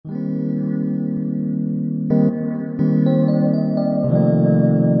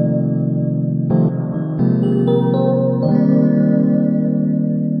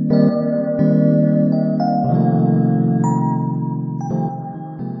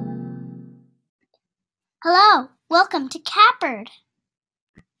Hello, welcome to Cappered.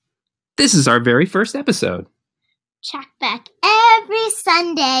 This is our very first episode. Check back every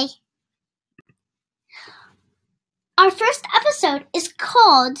Sunday. Our first episode is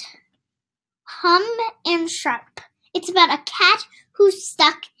called Hum and Sharp. It's about a cat who's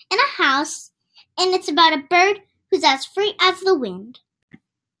stuck in a house, and it's about a bird who's as free as the wind.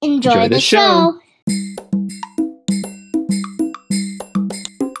 Enjoy the show.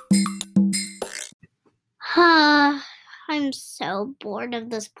 I'm so bored of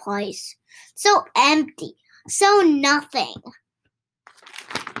this place. So empty. So nothing.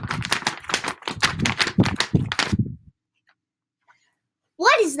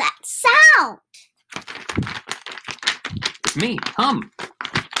 What is that sound? It's me, Hum.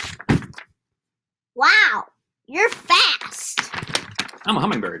 Wow, you're fast. I'm a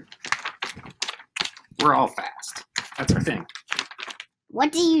hummingbird. We're all fast. That's our thing.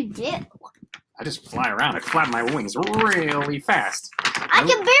 What do you do? I just fly around. I flap my wings really fast. I can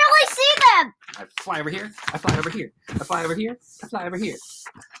barely see them. I fly over here. I fly over here. I fly over here. I fly over here.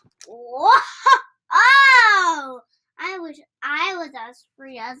 Whoa! Oh! I wish I was as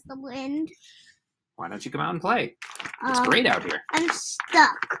free as the wind. Why don't you come out and play? It's great out here. I'm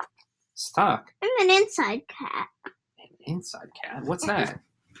stuck. Stuck? I'm an inside cat. An inside cat? What's that?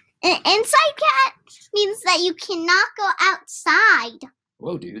 An inside cat means that you cannot go outside.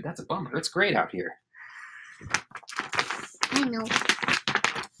 Whoa, dude, that's a bummer. It's great out here. I know.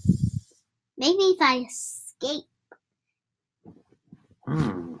 Maybe if I escape.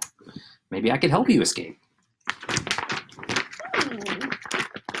 Maybe I could help you escape.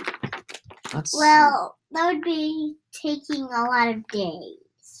 Well, that would be taking a lot of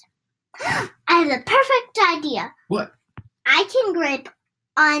days. I have the perfect idea. What? I can grip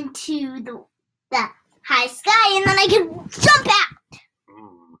onto the high sky and then I can jump out.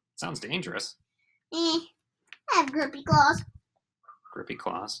 Sounds dangerous. I have grippy claws. Grippy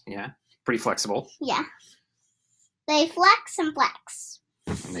claws, yeah. Pretty flexible. Yeah. They flex and flex.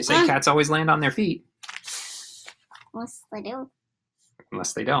 And they say cats always land on their feet. Unless they do.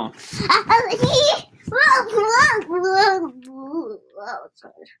 Unless they don't.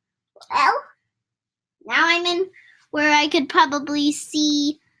 Well, now I'm in where I could probably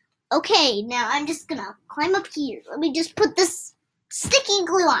see. Okay, now I'm just gonna climb up here. Let me just put this sticky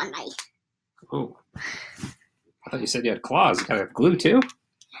glue on my. Oh. I thought you said you had claws. You gotta have glue too?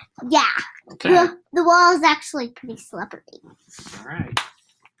 Yeah. Okay. The wall is actually pretty slippery. Alright.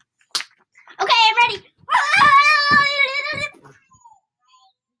 Okay, I'm ready.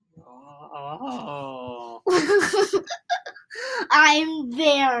 Oh. I'm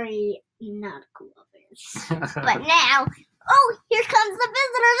very not cool at this. But now, here comes the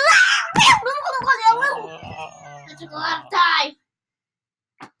visitors. It took a lot of time.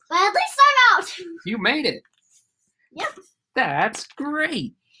 But at least I'm out. You made it. Yep. That's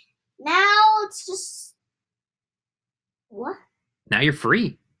great. Now it's just... What? Now you're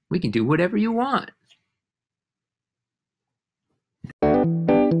free. We can do whatever you want.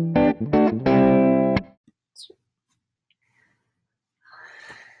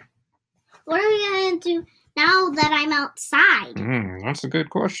 What are we going to do now that I'm outside? That's a good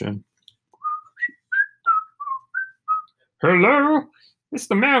question. Hello? It's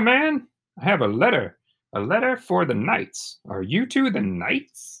the mailman. I have a letter. A letter for the Knights. Are you two the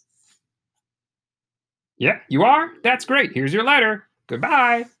Knights? Yeah, you are? That's great. Here's your letter.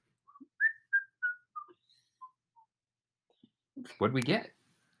 Goodbye. What'd we get?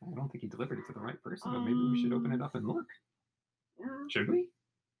 I don't think he delivered it to the right person, but maybe we should open it up and look. Should we?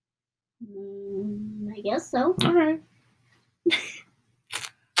 I guess so. All right.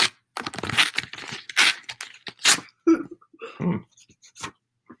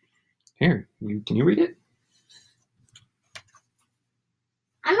 Here, can you read it?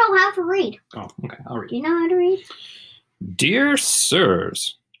 I don't know how to read. Oh, okay, I'll read. Do you know how to read? Dear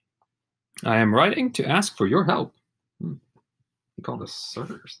Sirs, I am writing to ask for your help. He called us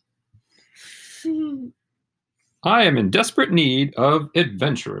sirs. I am in desperate need of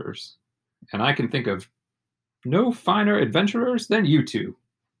adventurers, and I can think of no finer adventurers than you two.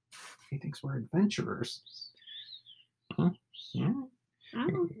 He thinks we're adventurers.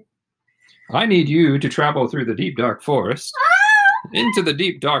 I need you to travel through the deep dark forest, into the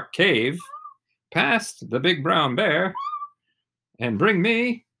deep dark cave, past the big brown bear, and bring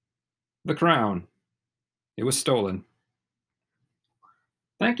me the crown. It was stolen.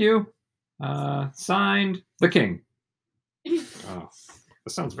 Thank you. Signed, the king. Oh,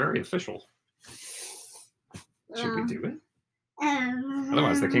 this sounds very official. Should we do it?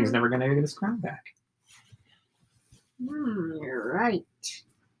 Otherwise, the king's never going to get his crown back. You're right.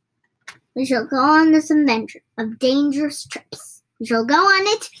 We shall go on this adventure of dangerous trips. We shall go on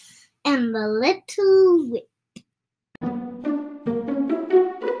it in the Little Whip.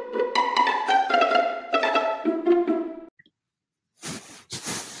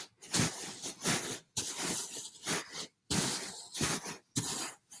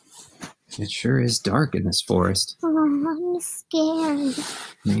 It sure is dark in this forest. Oh, I'm scared.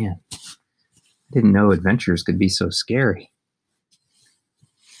 Man, I didn't know adventures could be so scary.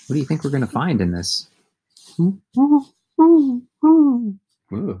 What do you think we're going to find in this? Ooh, what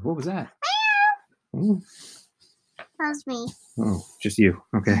was that? Ooh. That was me. Oh, just you.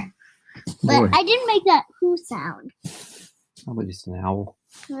 Okay. But Boy, I didn't make that who sound. probably just an owl.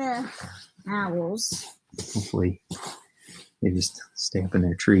 Ugh, owls. Hopefully they just stay up in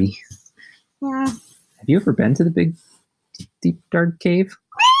their tree. Yeah. Have you ever been to the big, deep, dark cave?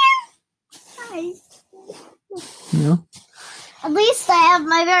 Hi. No? At least I have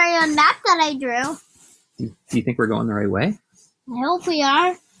my very own map that I drew. Do you think we're going the right way? I hope we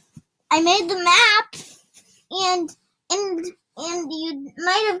are. I made the map, and you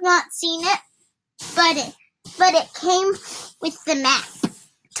might have not seen it, but it came with the map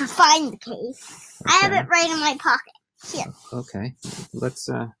to find the cave. I have it right in my pocket. Here. Okay. Let's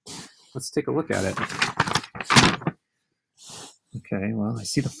take a look at it. Okay, well, I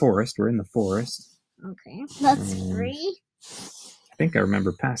see the forest. We're in the forest. Okay. That's Mm. 3. I think I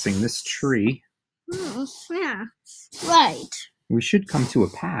remember passing this tree. Yeah. Right. We should come to a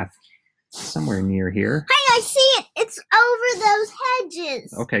path somewhere near here. Hey, I see it. It's over those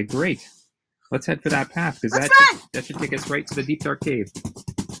hedges. Okay, great. Let's head for that path because Let's that should take us right to the deep dark cave.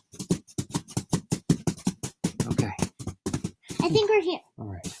 Okay. I think we're here. All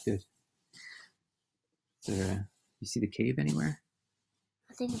right. Good. You see the cave anywhere?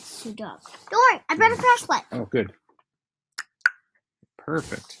 I think it's too dark. Don't worry. I brought a flashlight. Oh, good.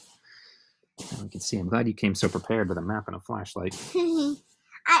 Perfect. Now we can see. I'm glad you came so prepared with a map and a flashlight. I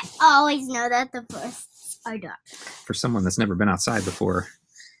always know that the forests are dark. For someone that's never been outside before,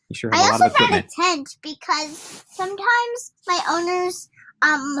 you sure I have a lot also of brought a equipment. tent because sometimes my owners,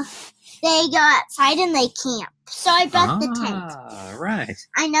 they go outside and they camp. So I brought the tent. Ah, right.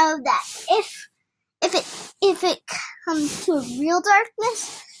 I know that if it comes to a real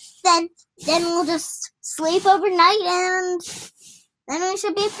darkness, then we'll just sleep overnight and then we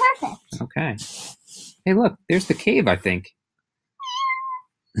should be perfect. Okay. Hey, look, there's the cave, I think.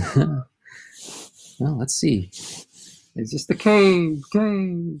 Well, let's see. It's just the cave.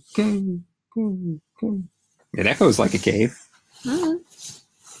 It echoes like a cave. I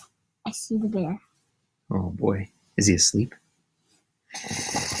see the bear. Oh, boy. Is he asleep?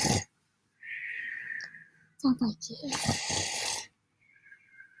 Sounds like it.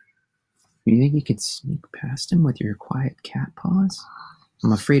 You think you could sneak past him with your quiet cat paws?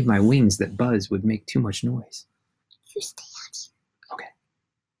 I'm afraid my wings that buzz would make too much noise. You stay out here. Okay.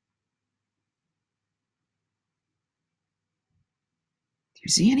 Do you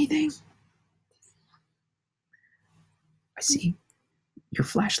see anything? I see your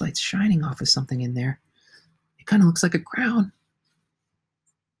flashlight's shining off of something in there. It kind of looks like a crown.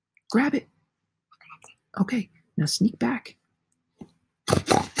 Grab it. Okay, now sneak back.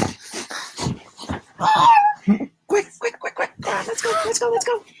 Quick. Let's go.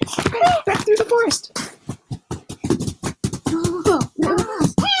 Back through the forest.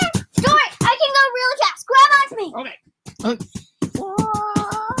 Dory, I can go really fast. Grab onto me. Okay.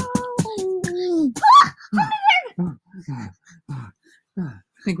 I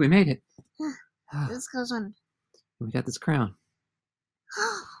think we made it. This goes on. We got this crown.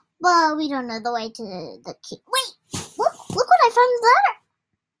 Well, we don't know the way to the cave. Wait, look what I found in the letter.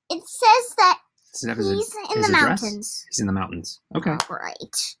 It says that Is that his he's in the address? mountains. He's in the mountains. Okay.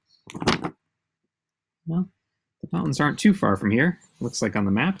 Right. Well, the mountains aren't too far from here. Looks like on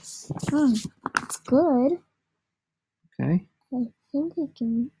the map. That's good. Okay. I think we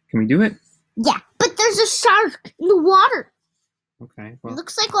can. Can we do it? Yeah, but there's a shark in the water. Okay. It Well.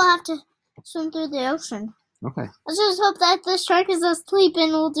 looks like we'll have to swim through the ocean. Okay. I just hope that the shark is asleep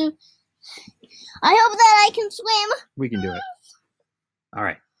and we'll do. I hope that I can swim. We can do it. All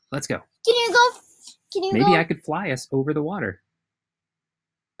right. Let's go. Can you go? Can you Maybe go? I could fly us over the water.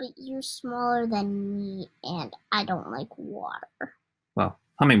 But you're smaller than me, and I don't like water. Well,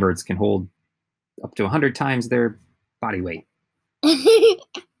 hummingbirds can hold up to 100 times their body weight.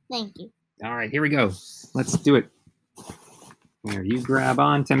 Thank you. All right, here we go. Let's do it. Here, you grab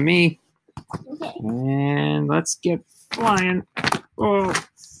onto me, Okay. and let's get flying. Oh,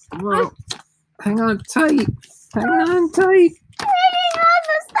 whoa. Hang on tight.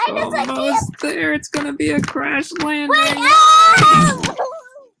 Almost there. It's going to be a crash landing. Wait! Ah!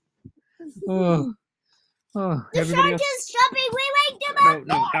 Oh, oh, The everybody shark okay? is jumping. We waked him up.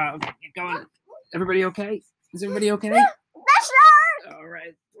 No, get going. Everybody okay? Is everybody okay? The shark. All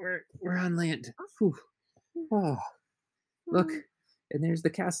right, we're on land. Whew. Oh, look, and there's the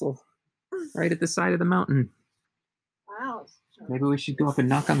castle right at the side of the mountain. Wow. Maybe we should go up and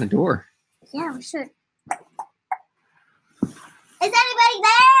knock on the door. Yeah, we should. Is anybody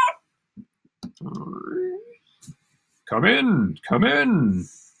there? Come in, come in.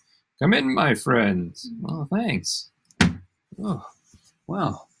 Come in, my friends. Oh, thanks. Oh,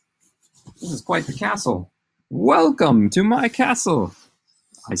 well, this is quite the castle. Welcome to my castle.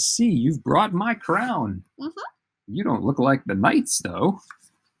 I see you've brought my crown. Mhm. You don't look like the knights, though.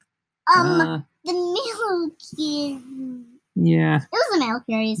 The Milky. Yeah. It was the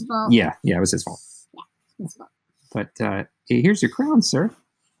Milky's fault. Yeah, it was his fault. His fault. But here's your crown, sir.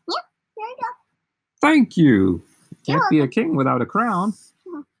 There you go. Thank you. You're Can't be a king without a crown.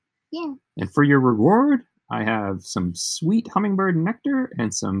 Yeah. And for your reward, I have some sweet hummingbird nectar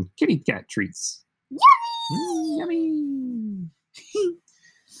and some kitty cat treats. Yummy! Yummy!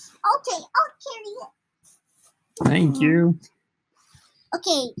 Okay, I'll carry it. Thank you.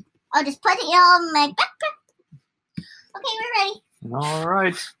 Okay, I'll just put it on my backpack. Okay, we're ready. All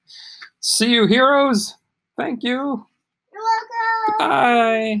right. See you, heroes. Thank you. You're welcome.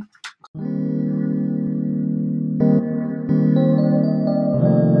 Bye.